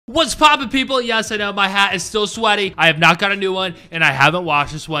What's poppin', people? Yes, I know my hat is still sweaty. I have not got a new one, and I haven't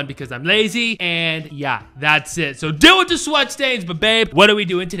washed this one because I'm lazy, and yeah, that's it. So deal with the sweat stains, but babe, what are we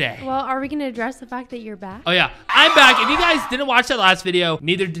doing today? Well, are we gonna address the fact that you're back? Oh yeah, I'm back. If you guys didn't watch that last video,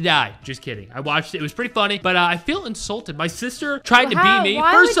 neither did I. Just kidding. I watched it. It was pretty funny, but I feel insulted. My sister tried to beat me.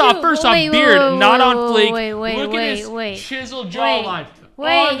 First off, beard not on fleek. Look at this chiseled jawline.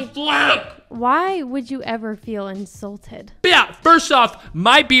 On fleek. Why would you ever feel insulted? But yeah, first off,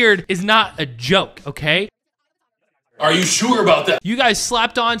 my beard is not a joke, okay? Are you sure about that? You guys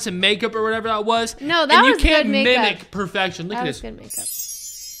slapped on some makeup or whatever that was. No, that was good makeup. And you can't mimic perfection. Look at this. Good makeup.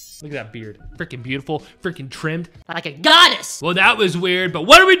 Look at that beard. Freaking beautiful. Freaking trimmed. Like a goddess. Well, that was weird, but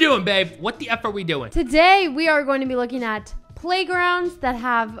what are we doing, babe? What the F are we doing? Today, we are going to be looking at playgrounds that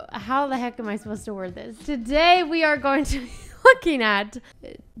have... How the heck am I supposed to word this? Today, we are going to be looking at...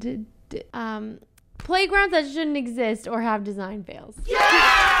 playgrounds that shouldn't exist or have design fails. Yeah!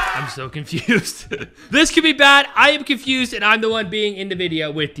 I'm so confused. This could be bad. I am confused, and I'm the one being in the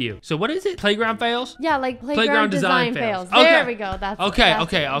video with you. So what is it? Playground fails? Yeah, like playground design fails. Okay. There we go. That's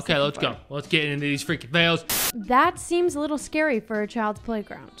okay. Let's go. Let's get into these freaking fails. That seems a little scary for a child's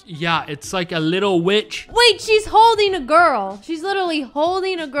playground. Yeah, it's like a little witch. Wait, she's holding a girl. She's literally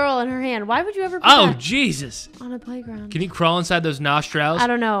holding a girl in her hand. Why would you ever put that Jesus. on a playground? Can you crawl inside those nostrils? I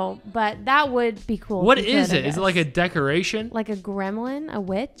don't know, but that would be cool. What is it? Is it like a decoration? Like a gremlin? A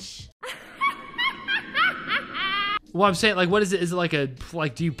witch? Well, I'm saying, like, what is it? Is it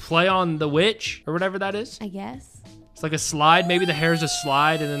like do you play on the witch or whatever that is? I guess. It's like a slide. Maybe the hair's a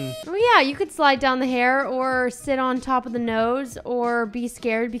slide and then... Oh, yeah, you could slide down the hair or sit on top of the nose or be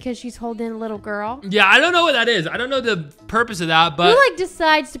scared because she's holding a little girl. Yeah, I don't know what that is. I don't know the purpose of that, but... Who, like,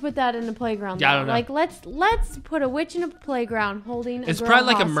 decides to put that in a playground? Yeah, I don't know. Like, let's put a witch in a playground holding a girl It's probably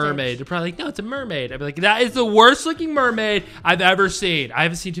like hostage. a mermaid. They're probably like, no, it's a mermaid. I'd be like, that is the worst looking mermaid I've ever seen. I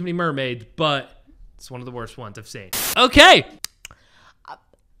haven't seen too many mermaids, but it's one of the worst ones I've seen. Okay.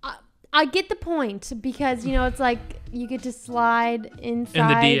 I get the point because, you know, it's like you get to slide inside in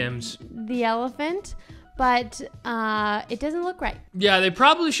the DMs. The elephant, but it doesn't look right. Yeah, they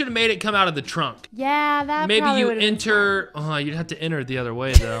probably should have made it come out of the trunk. Yeah, that maybe probably you would've been enter. Oh, you'd have to enter the other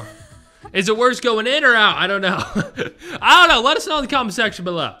way though. Is it worse going in or out? I don't know. I don't know. Let us know in the comment section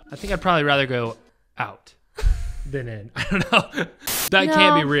below. I think I'd probably rather go out than in. I don't know. That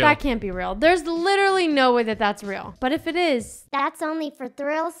can't be real. That can't be real. There's literally no way that that's real. But if it is, that's only for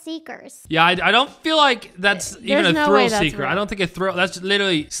thrill seekers. Yeah, I don't feel like that's even a thrill seeker. I don't think that's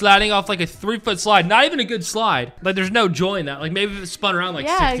literally sliding off like a 3-foot slide. Not even a good slide. Like there's no joy in that. Like maybe if it spun around like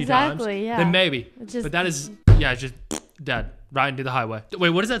 60 times, then maybe. But that is, yeah, it's just dead. Right into the highway. Wait,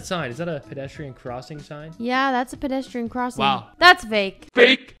 what is that sign? Is that a pedestrian crossing sign? Yeah, that's a pedestrian crossing. Wow. That's fake.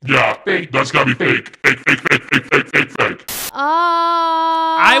 Fake? Yeah, fake. That's gotta be fake. Fake.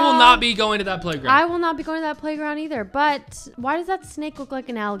 I will not be going to that playground. I will not be going to that playground either. But why does that snake look like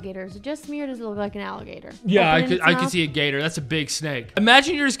an alligator? Is it just me or does it look like an alligator? Yeah, I could see a gator. That's a big snake.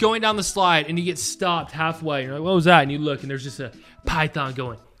 Imagine you're just going down the slide and you get stopped halfway. You're like, what was that? And you look and there's just a python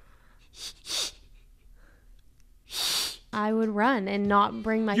going. I would run and not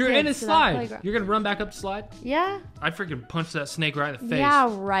bring my kids You're in a to slide. That playground. You're gonna run back up the slide? Yeah. I'd freaking punch that snake right in the face. Yeah,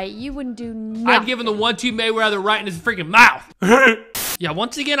 right. You wouldn't do nothing. I'd give him the 1-2 Mayweather right in his freaking mouth. Yeah,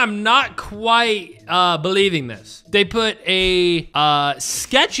 once again, I'm not quite believing this. They put a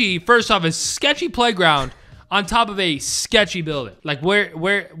first off, a sketchy playground on top of a sketchy building. Like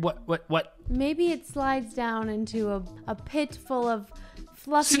what? Maybe it slides down into a pit full of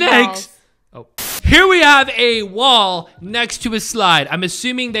fluffy snakes. balls. Oh. Here we have a wall next to a slide. I'm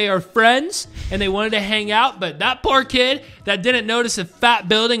assuming they are friends and they wanted to hang out, but that poor kid that didn't notice a fat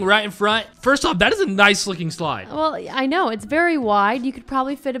building right in front. First off, that is a nice looking slide. Well, I know it's very wide. You could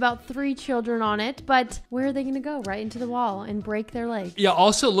probably fit about 3 children on it, but where are they gonna go? Right into the wall and break their leg. Yeah,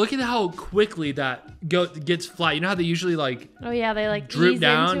 also look at how quickly that gets flat. You know how they usually like, oh yeah, they like droop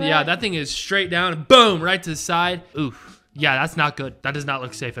down? Yeah, that thing is straight down and boom, right to the side. Oof. Yeah, that's not good. That does not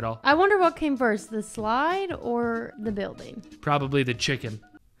look safe at all. I wonder what came first, the slide or the building? Probably the chicken.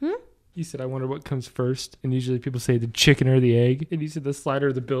 You said, I wonder what comes first. And usually people say the chicken or the egg. And you said the slide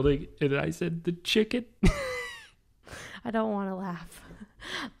or the building. And I said the chicken. I don't want to laugh.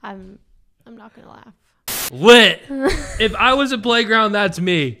 I'm not going to laugh. Lit. If I was a playground, that's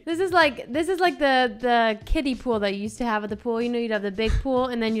me. This is like the kiddie pool that you used to have at the pool. You know, you'd have the big pool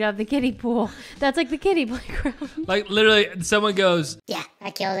and then you'd have the kiddie pool. That's like the kiddie playground. Like literally someone goes, yeah,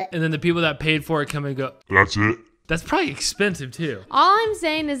 I killed it. And then the people that paid for it come and go, that's it. That's probably expensive too. All I'm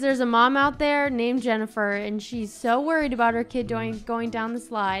saying is there's a mom out there named Jennifer, and she's so worried about her kid going down the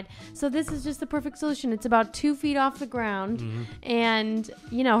slide. So this is just the perfect solution. It's about 2 feet off the ground, and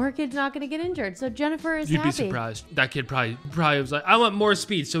you know her kid's not going to get injured. So Jennifer is happy. You'd be surprised. That kid probably was like, I want more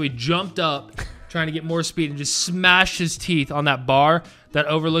speed. So he jumped up, trying to get more speed, and just smashed his teeth on that bar that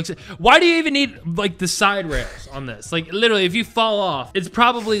overlooks it. Why do you even need like the side rails on this? Like literally, if you fall off, it's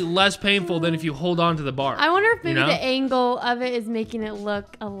probably less painful than if you hold on to the bar. I wonder if maybe the angle of it is making it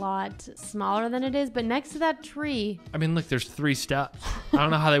look a lot smaller than it is. But next to that tree, I mean, look, there's 3 steps. I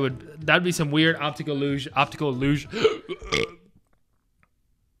don't know how they would. That'd be some weird optical illusion.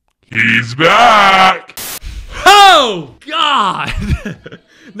 He's back. Oh God!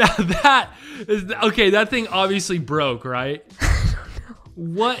 Now that is okay. That thing obviously broke, right?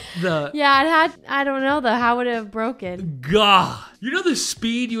 What the? Yeah, it had. I don't know though. How would it have broken? God, you know the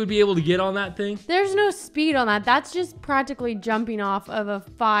speed you would be able to get on that thing? There's no speed on that. That's just practically jumping off of a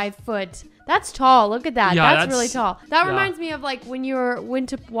 5-foot. That's tall. Look at that. Yeah, that's really tall. That reminds me of like when you went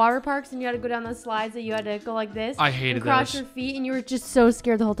to water parks and you had to go down those slides that you had to go like this. I hated cross your feet, and you were just so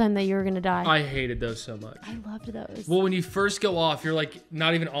scared the whole time that you were gonna die. I hated those so much. I loved those. Well, when you first go off, you're like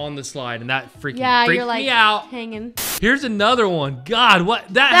not even on the slide, and that freaked you're like me out. Hanging. Here's another one. God,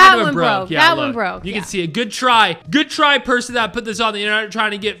 what? That one broke. Yeah, that one broke. You can see it. Good try. Good try, person that put this on the internet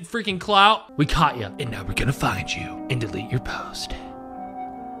trying to get freaking clout. We caught you, and now we're gonna find you and delete your post.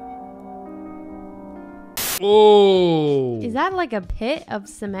 Oh. Is that like a pit of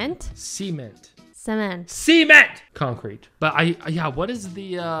cement? Cement. Concrete. But yeah, what is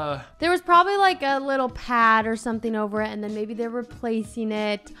the There was probably like a little pad or something over it, and then maybe they're replacing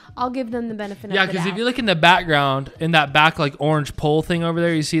it. I'll give them the benefit of the doubt. Yeah, because if you look in the background, in that back like orange pole thing over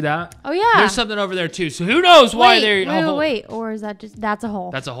there, you see that? Oh yeah. There's something over there too. So who knows why they're Wait, or is that just that's a hole?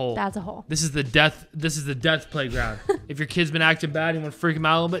 That's a hole. That's a hole. This is the death playground. If your kid's been acting bad and you want to freak him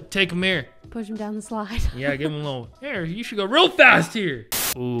out a little bit, take him here. Push him down the slide. Yeah, give him a little. Here, you should go real fast here.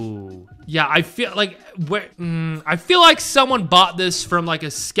 Ooh. Yeah, I feel like someone bought this from like a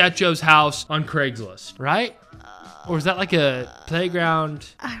Sketcho's house on Craigslist, right? Or is that like a playground?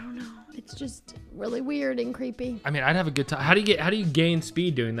 I don't know. It's just really weird and creepy. I mean, I'd have a good time. How do you gain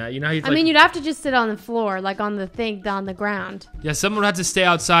speed doing that? You know, I mean, you'd have to just sit on the floor, like on the thing on the ground. Yeah, someone would have to stay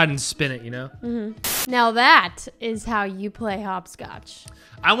outside and spin it, you know? Now that is how you play hopscotch.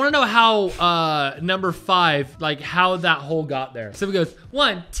 I want to know how number 5, like how that hole got there. So it goes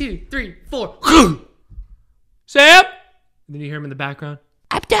 1, 2, 3, 4. Sam? And then you hear him in the background.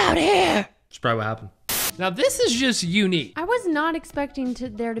 I'm down here. That's probably what happened. Now this is just unique. I was not expecting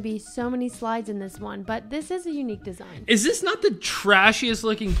there to be so many slides in this one, but this is a unique design. Is this not the trashiest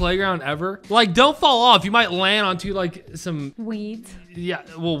looking playground ever? Like, don't fall off. You might land onto like some weeds. Yeah,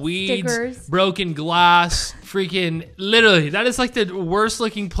 well, weeds, stickers, broken glass, freaking literally. That is like the worst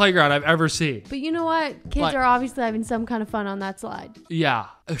looking playground I've ever seen. But you know what? Kids are obviously having some kind of fun on that slide. Yeah.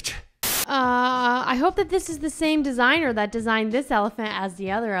 I hope that this is the same designer that designed this elephant as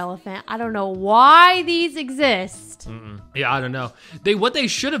the other elephant. I don't know why these exist. Yeah, I don't know. What they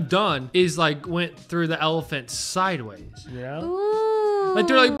should have done is like went through the elephant sideways, you know? Ooh. Like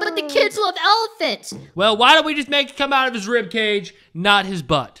they're like, but the kids love elephants. Well, why don't we just make it come out of his rib cage, not his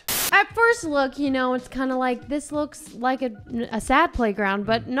butt? At first look, you know, it's kind of like, this looks like a sad playground,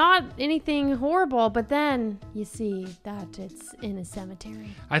 but not anything horrible. But then you see that it's in a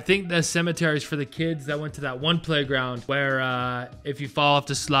cemetery. I think the cemetery is for the kids that went to that one playground where if you fall off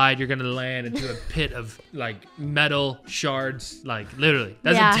the slide, you're going to land into a pit of like metal shards. Like literally,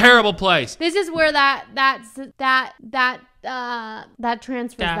 that's a terrible place. This is where that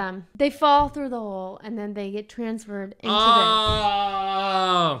transfers them. They fall through the hole and then they get transferred into this.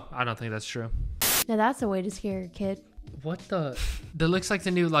 I don't think that's true. Now that's a way to scare your kid. What the? That looks like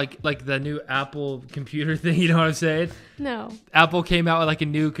the new like the new Apple computer thing. You know what I'm saying? No. Apple came out with like a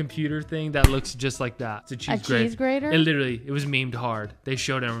new computer thing that looks just like that. It's a cheese grater. It was memed hard. They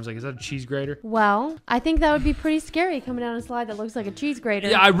showed it. Everyone was like, "Is that a cheese grater?" Well, I think that would be pretty scary coming down a slide that looks like a cheese grater.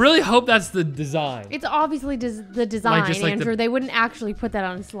 Yeah, I really hope that's the design. It's obviously the design, like Andrew. They wouldn't actually put that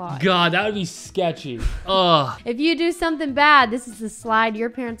on a slide. God, that would be sketchy. Ugh. If you do something bad, this is the slide your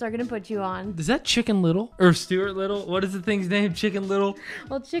parents are gonna put you on. Is that Chicken Little or Stuart Little? What is the thing's name? Chicken Little?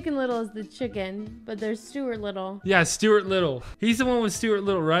 Well, Chicken Little is the chicken, but there's Stuart Little. Yeah, Stuart Little. He's the one with Stuart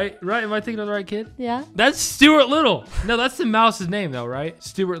Little, right? Right? Am I thinking of the right kid? Yeah. That's Stuart Little. No, that's the mouse's name though, right?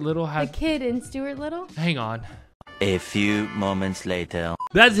 Stuart Little had... The kid in Stuart Little? Hang on. A few moments later.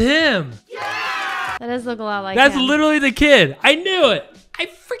 That's him. Yeah! That does look a lot like That's him. Literally the kid. I knew it. I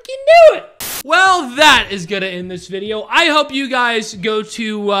freaking knew it. Well, that is gonna end this video. I hope you guys go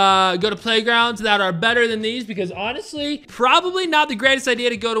to playgrounds that are better than these, because honestly, probably not the greatest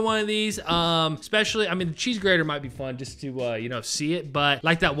idea to go to one of these. Especially, I mean, the cheese grater might be fun just to you know, see it, but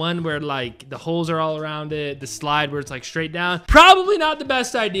like that one where like the holes are all around it, the slide where it's like straight down, probably not the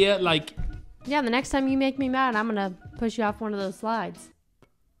best idea. Like, yeah, the next time you make me mad, I'm gonna push you off one of those slides.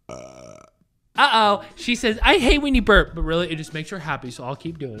 Uh-oh, she says, I hate when you burp, but really, it just makes her happy, so I'll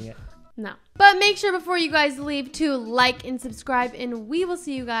keep doing it. No. But make sure before you guys leave to like and subscribe, and we will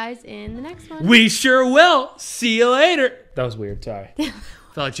see you guys in the next one. We sure will. See you later. That was weird, sorry. Felt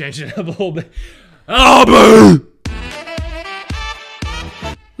like changing it up a little bit. Oh, boo!